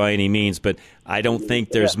stockbroker by any means, but I don't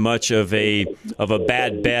think there's much of a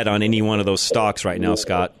bad bet on any one of those stocks right now,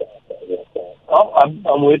 Scott. Oh,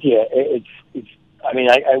 I'm with you.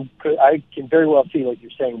 I can very well see, like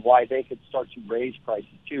you're saying, why they could start to raise prices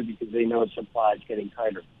too, because they know supply is getting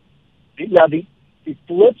tighter. Now, the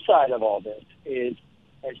flip side of all this is,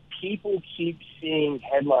 as people keep seeing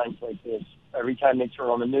headlines like this every time they turn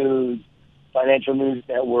on the news, Financial News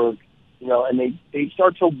Network, and they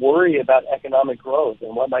start to worry about economic growth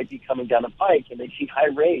and what might be coming down the pike, and they see high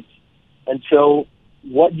rates. And so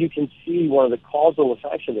what you can see, one of the causal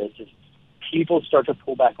effects of this is people start to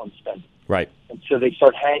pull back on spending. Right. And so they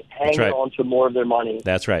start hanging right. on to more of their money.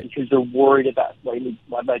 That's right. Because they're worried about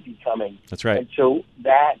what might be coming. That's right. And so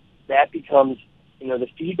that becomes, the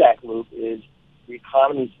feedback loop is the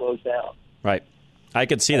economy slows down. Right. I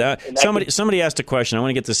could see that. Somebody asked a question. I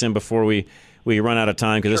want to get this in before we run out of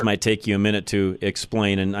time, because this might take you a minute to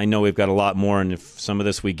explain. And I know we've got a lot more, and if some of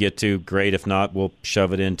this we get to, great. If not, we'll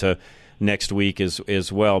shove it into next week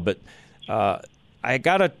as well. But I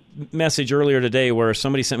got a message earlier today where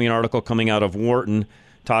somebody sent me an article coming out of Wharton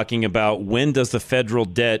talking about when does the federal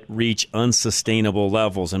debt reach unsustainable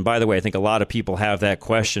levels. And by the way, I think a lot of people have that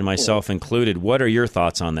question, myself included. What are your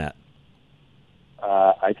thoughts on that?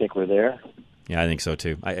 I think we're there. Yeah, I think so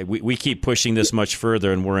too. We keep pushing this much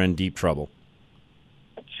further, and we're in deep trouble.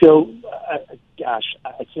 So, gosh,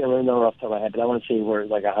 I can't really remember off the top of my head, but I want to say we're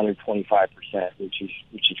like 125%, which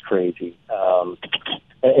is crazy.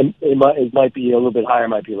 And it might be a little bit higher,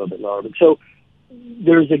 might be a little bit lower. But so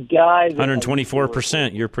there's a guy.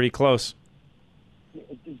 124%. You're pretty close.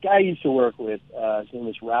 The guy I used to work with, his name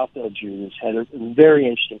was Ralph L. Judas, had a very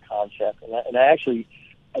interesting concept, and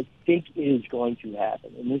I think it is going to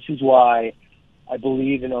happen. And this is why I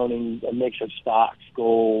believe in owning a mix of stocks,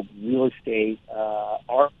 gold, real estate,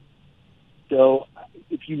 art. So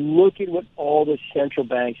if you look at what all the central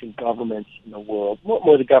banks and governments in the world,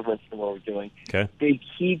 more the governments in the world are doing, they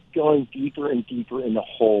keep going deeper and deeper in the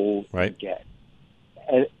hole they get.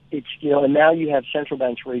 And it's, and now you have central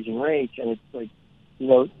banks raising rates, and it's like,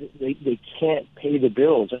 they can't pay the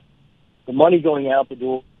bills. The money going out the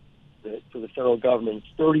door for the federal government is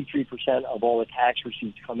 33% of all the tax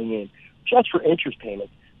receipts coming in, just for interest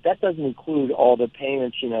payments. That doesn't include all the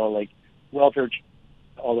payments, like welfare,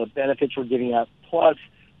 all the benefits we're giving out, plus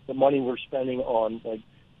the money we're spending on like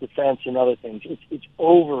defense and other things. It's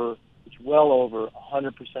well over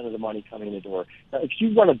 100% of the money coming in the door. Now, if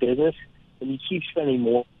you run a business and you keep spending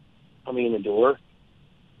more coming in the door,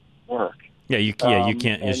 work. Yeah, you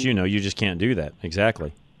can't. As you know, you just can't do that.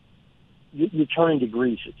 Exactly. You're turning to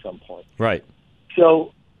grease at some point. Right.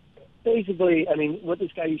 So basically, I mean, what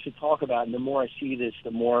this guy used to talk about, and the more I see this,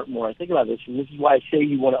 the more I think about this, and this is why I say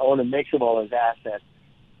you want to own a mix of all those assets,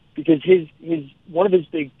 because his one of his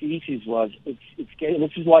big theses was it's getting.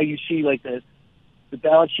 This is why you see like the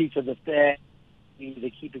balance sheets of the Fed,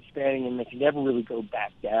 they keep expanding and they can never really go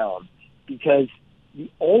back down, because the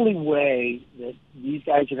only way that these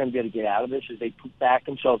guys are going to be able to get out of this is they back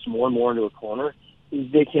themselves more and more into a corner. Is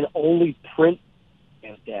they can only print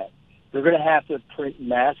debt. They're going to have to print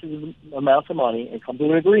massive amounts of money and come to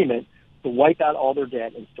an agreement to wipe out all their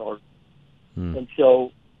debt and start. And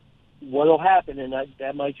so what will happen, and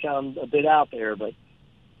that might sound a bit out there, but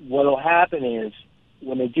what will happen is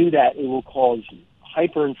when they do that, it will cause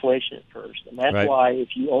hyperinflation at first. And that's why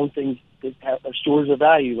if you own things that are stores of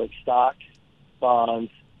value like stocks, bonds,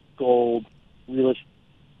 gold, real estate,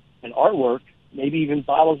 and artwork, maybe even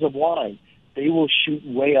bottles of wine, they will shoot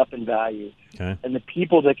way up in value. Okay. And the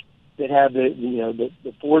people that have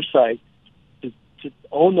the foresight to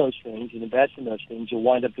own those things and invest in those things will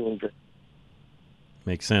wind up doing great.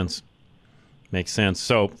 Makes sense.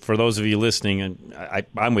 So for those of you listening, and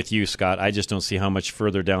I'm with you, Scott, I just don't see how much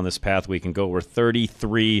further down this path we can go. We're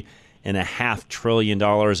 $33.5 trillion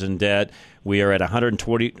in debt. We are at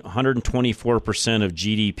 124% of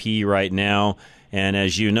GDP right now. And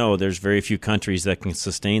as you know, there's very few countries that can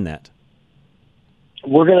sustain that.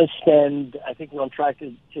 We're going to spend, I think we're on track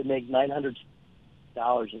to make $900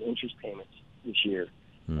 in interest payments this year.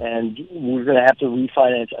 And we're going to have to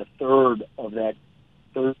refinance a third of that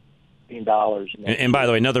 $30 billion. And by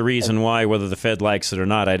the way, another reason why, whether the Fed likes it or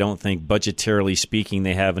not, I don't think budgetarily speaking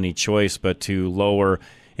they have any choice but to lower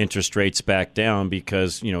interest rates back down,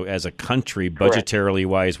 because, as a country, budgetarily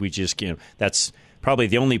wise, we just, that's probably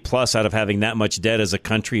the only plus out of having that much debt as a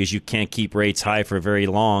country is you can't keep rates high for very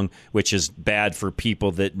long, which is bad for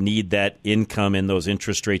people that need that income and those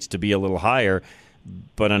interest rates to be a little higher.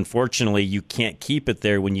 But unfortunately, you can't keep it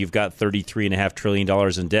there when you've got $33.5 trillion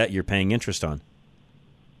in debt you're paying interest on.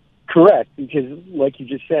 Correct, because like you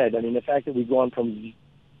just said, I mean, the fact that we've gone from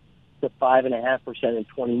to 5.5% in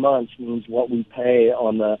 20 months means what we pay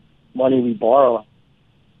on the money we borrow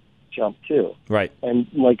jump too. Right. And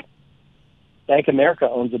like Bank of America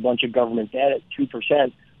owns a bunch of government debt at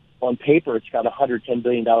 2%. On paper, it's got a $110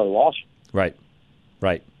 billion loss. Right.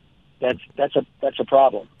 That's a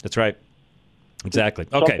problem. That's right. Exactly.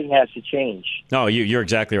 Okay. Something has to change. No, you're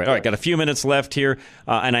exactly right. All right, got a few minutes left here,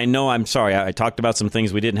 and I know I'm sorry. I talked about some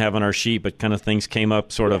things we didn't have on our sheet, but kind of things came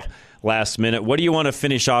up sort of last minute. What do you want to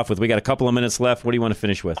finish off with? We got a couple of minutes left. What do you want to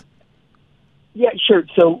finish with? Yeah, sure.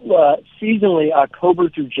 So seasonally, October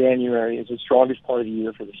through January is the strongest part of the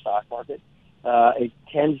year for the stock market. It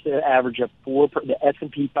tends to average a the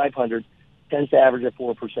S&P 500 tends to average a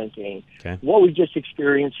 4% gain. Okay. What we just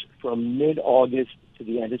experienced from mid-August to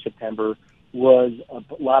the end of September was a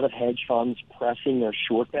lot of hedge funds pressing their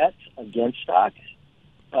short bets against stocks.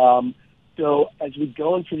 So as we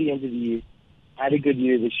go into the end of the year, had a good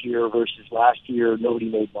year this year versus last year, nobody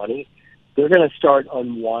made money. They're going to start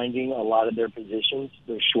unwinding a lot of their positions,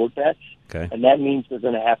 their short bets, and that means they're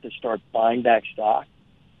going to have to start buying back stock.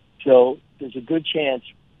 So there's a good chance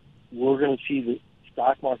we're going to see the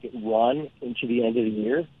stock market run into the end of the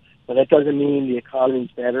year, but that doesn't mean the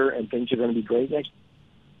economy's better and things are going to be great next year.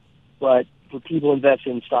 But for people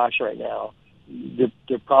investing in stocks right now,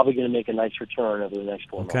 they're probably going to make a nice return over the next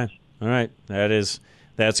 4 months. Okay. All right.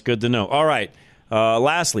 That's good to know. All right.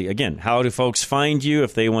 Lastly, again, how do folks find you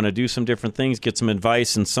if they want to do some different things, get some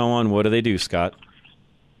advice and so on? What do they do, Scott?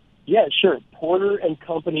 Yeah, sure.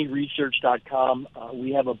 PorterandCompanyResearch.com.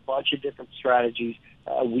 We have a bunch of different strategies.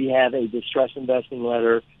 We have a distress investing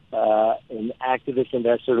letter, an activist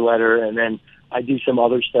investor letter, and then I do some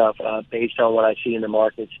other stuff based on what I see in the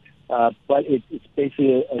markets. But it's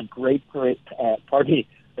basically a great place for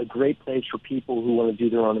people who want to do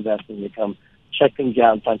their own investing to come check things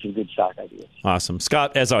out and find some good stock ideas. Awesome.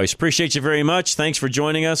 Scott, as always, appreciate you very much. Thanks for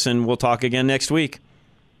joining us, and we'll talk again next week.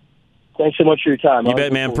 Thanks so much for your time. You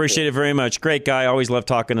bet, man. Appreciate it very much. Great guy. Always love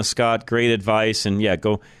talking to Scott. Great advice. And, yeah,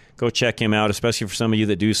 go check him out, especially for some of you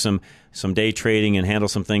that do some day trading and handle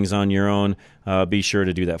some things on your own. Be sure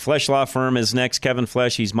to do that. Flesh Law Firm is next. Kevin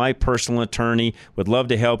Flesh, he's my personal attorney. Would love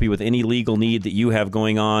to help you with any legal need that you have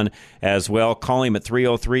going on as well. Call him at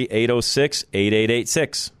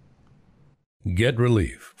 303-806-8886. Get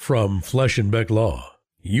relief from Flesh and Beck Law.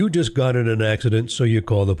 You just got in an accident, so you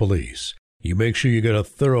call the police. You make sure you get a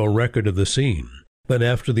thorough record of the scene. Then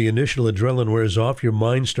after the initial adrenaline wears off, your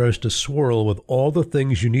mind starts to swirl with all the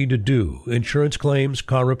things you need to do. Insurance claims,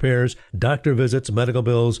 car repairs, doctor visits, medical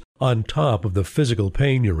bills, on top of the physical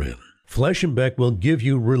pain you're in. Flesh and Beck will give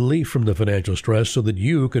you relief from the financial stress so that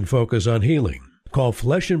you can focus on healing. Call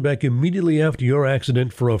Flesh and Beck immediately after your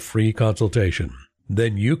accident for a free consultation.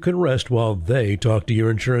 Then you can rest while they talk to your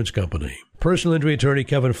insurance company. Personal injury attorney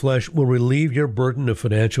Kevin Flesh will relieve your burden of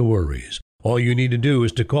financial worries. All you need to do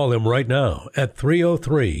is to call him right now at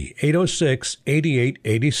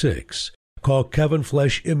 303-806-8886. Call Kevin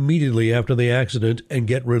Flesh immediately after the accident and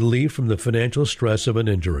get relief from the financial stress of an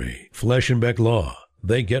injury. Flesh and Beck Law.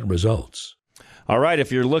 They get results. All right,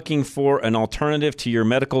 if you're looking for an alternative to your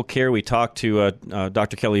medical care, we talked to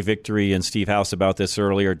Dr. Kelly Victory and Steve House about this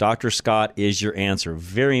earlier. Dr. Scott is your answer.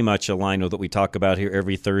 Very much aligned with what we talk about here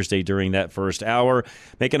every Thursday during that first hour.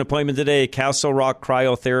 Make an appointment today,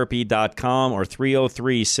 CastleRockCryotherapy.com or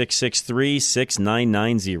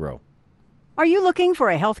 303-663-6990. Are you looking for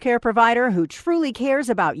a healthcare provider who truly cares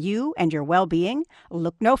about you and your well-being?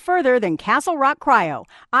 Look no further than Castle Rock Cryo,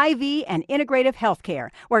 IV and integrative healthcare,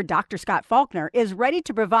 where Dr. Scott Faulkner is ready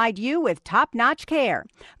to provide you with top-notch care.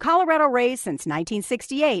 Colorado raised since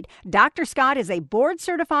 1968, Dr. Scott is a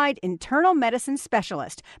board-certified internal medicine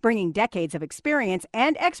specialist, bringing decades of experience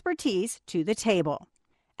and expertise to the table.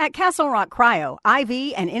 At Castle Rock Cryo,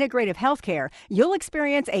 IV, and Integrative Healthcare, you'll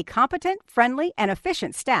experience a competent, friendly, and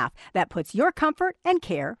efficient staff that puts your comfort and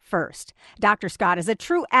care first. Dr. Scott is a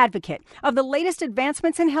true advocate of the latest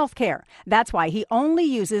advancements in healthcare. That's why he only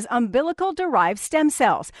uses umbilical-derived stem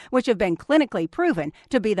cells, which have been clinically proven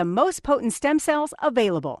to be the most potent stem cells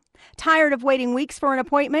available. Tired of waiting weeks for an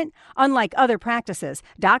appointment? Unlike other practices,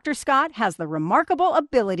 Dr. Scott has the remarkable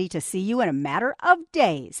ability to see you in a matter of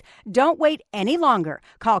days. Don't wait any longer.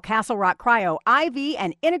 Call Castle Rock Cryo IV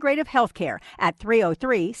and Integrative Healthcare at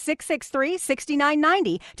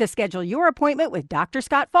 303-663-6990 to schedule your appointment with Dr.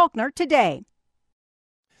 Scott Faulkner today.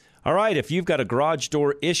 All right, if you've got a garage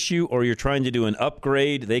door issue or you're trying to do an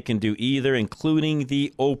upgrade, they can do either, including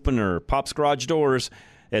the opener. Pop's Garage Doors.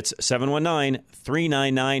 It's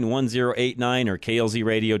 719-399-1089 or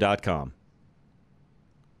klzradio.com.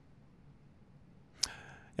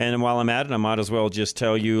 And while I'm at it, I might as well just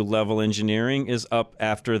tell you Level Engineering is up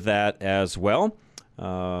after that as well.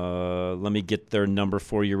 Let me get their number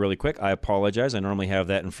for you really quick. I apologize. I normally have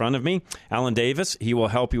that in front of me. Alan Davis, he will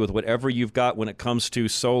help you with whatever you've got when it comes to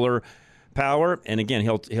solar power. And again,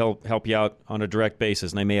 he'll help you out on a direct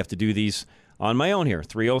basis. And I may have to do these on my own here.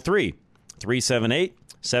 303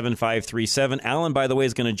 888-378-7537. Alan, by the way,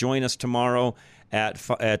 is going to join us tomorrow at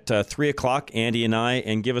 3 o'clock, Andy and I,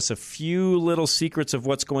 and give us a few little secrets of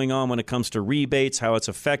what's going on when it comes to rebates, how it's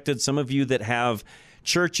affected some of you that have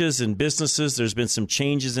churches and businesses. There's been some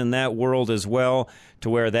changes in that world as well to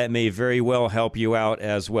where that may very well help you out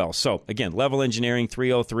as well. So, again, Level Engineering,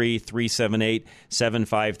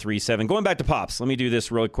 303-378-7537. Going back to Pops, let me do this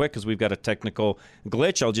really quick because we've got a technical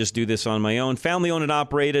glitch. I'll just do this on my own. Family-owned and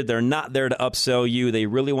operated. They're not there to upsell you. They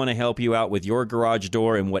really want to help you out with your garage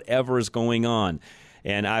door and whatever is going on.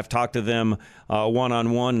 And I've talked to them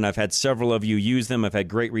one-on-one, and I've had several of you use them. I've had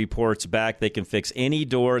great reports back. They can fix any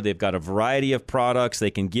door. They've got a variety of products. They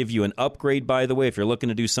can give you an upgrade, by the way. If you're looking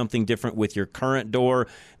to do something different with your current door,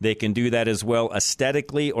 they can do that as well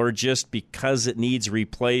aesthetically or just because it needs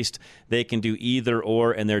replaced. They can do either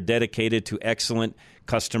or, and they're dedicated to excellent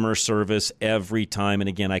customer service every time. And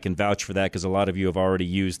again, I can vouch for that because a lot of you have already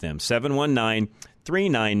used them.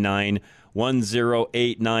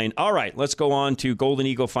 719-399-1089. All right, let's go on to Golden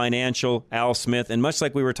Eagle Financial, Al Smith. And much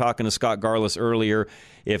like we were talking to Scott Garlis earlier,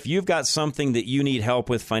 if you've got something that you need help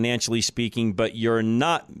with financially speaking, but you're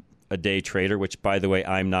not a day trader, which, by the way,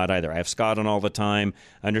 I'm not either. I have Scott on all the time.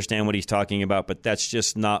 I understand what he's talking about, but that's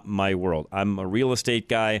just not my world. I'm a real estate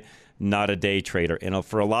guy, not a day trader. And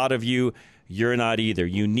for a lot of you, you're not either.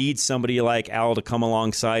 You need somebody like Al to come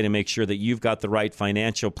alongside and make sure that you've got the right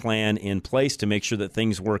financial plan in place to make sure that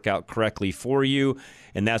things work out correctly for you.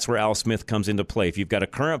 And that's where Al Smith comes into play. If you've got a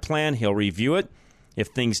current plan, he'll review it. If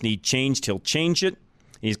things need changed, he'll change it.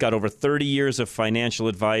 He's got over 30 years of financial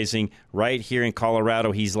advising right here in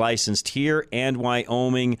Colorado. He's licensed here and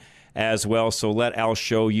Wyoming as well. So let Al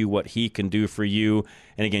show you what he can do for you.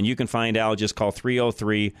 And again, you can find Al. Just call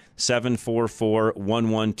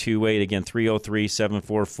 303-744-1128. Again,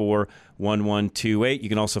 303-744-1128. You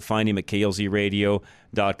can also find him at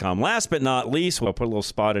klzradio.com. Last but not least, we'll put a little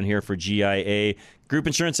spot in here for GIA. Group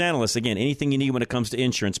Insurance Analysts. Again, anything you need when it comes to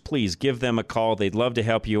insurance, please give them a call. They'd love to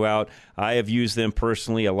help you out. I have used them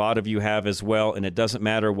personally. A lot of you have as well. And it doesn't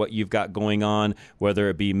matter what you've got going on, whether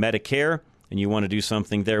it be Medicare, and you want to do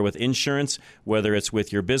something there with insurance, whether it's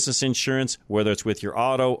with your business insurance, whether it's with your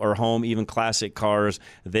auto or home, even classic cars,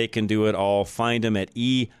 they can do it all. Find them at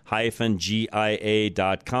e-gia.com,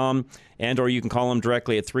 and or you can call them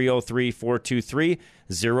directly at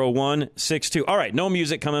 303-423-0162. All right, no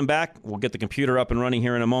music coming back. We'll get the computer up and running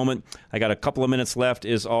here in a moment. I got a couple of minutes left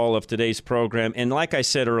is all of today's program. And like I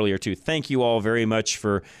said earlier, too, thank you all very much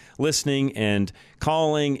for listening and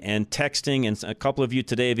calling and texting. And a couple of you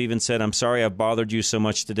today have even said, I'm sorry I've bothered you so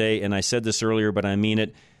much today. And I said this earlier, but I mean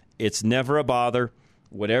it. It's never a bother.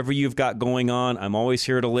 Whatever you've got going on, I'm always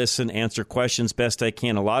here to listen, answer questions best I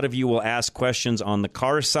can. A lot of you will ask questions on the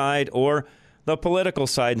car side or the political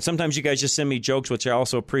side. And sometimes you guys just send me jokes, which I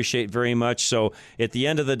also appreciate very much. So at the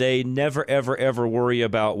end of the day, never, ever, ever worry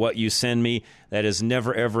about what you send me. That is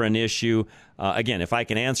never, ever an issue. Again, if I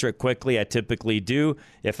can answer it quickly, I typically do.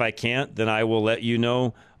 If I can't, then I will let you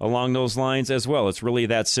know along those lines as well. It's really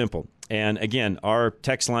that simple. And again, our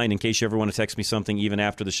text line, in case you ever want to text me something even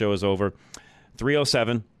after the show is over,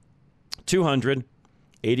 307-200-8222,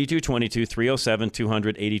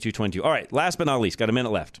 307-200-8222. All right, last but not least, got a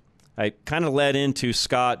minute left. I kind of led into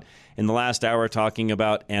Scott in the last hour talking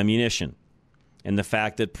about ammunition and the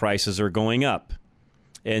fact that prices are going up.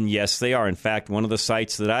 And yes, they are. In fact, one of the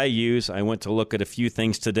sites that I use, I went to look at a few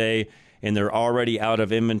things today, and they're already out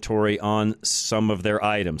of inventory on some of their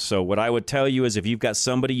items. So what I would tell you is if you've got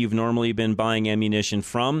somebody you've normally been buying ammunition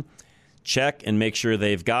from, check and make sure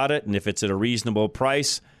they've got it. And if it's at a reasonable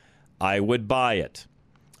price, I would buy it.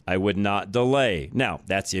 I would not delay. Now,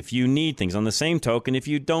 that's if you need things. On the same token, if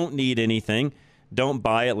you don't need anything, don't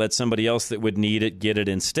buy it. Let somebody else that would need it get it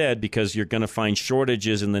instead, because you're going to find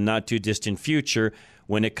shortages in the not-too-distant future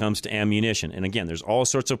when it comes to ammunition. And again, there's all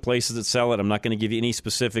sorts of places that sell it. I'm not going to give you any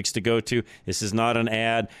specifics to go to. This is not an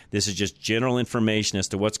ad. This is just general information as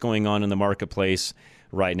to what's going on in the marketplace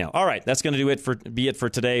right now. All right, that's going to be it for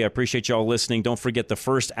today. I appreciate you all listening. Don't forget the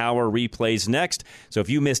first hour replays next. So if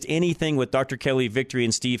you missed anything with Dr. Kelly Victory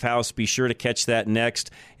and Steve House, be sure to catch that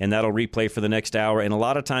next, and that'll replay for the next hour. And a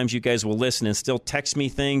lot of times you guys will listen and still text me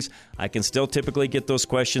things. I can still typically get those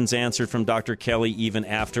questions answered from Dr. Kelly even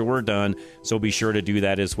after we're done, so be sure to do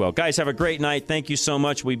that as well. Guys, have a great night. Thank you so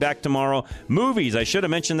much. We'll be back tomorrow. Movies, I should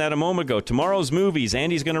have mentioned that a moment ago. Tomorrow's movies,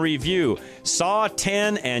 Andy's going to review Saw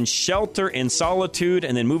 10 and Shelter in Solitude.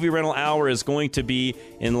 And then Movie Rental Hour is going to be,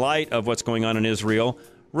 in light of what's going on in Israel,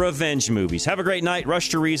 revenge movies. Have a great night. Rush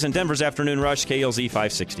to Reason, Denver's Afternoon Rush, KLZ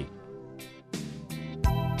 560.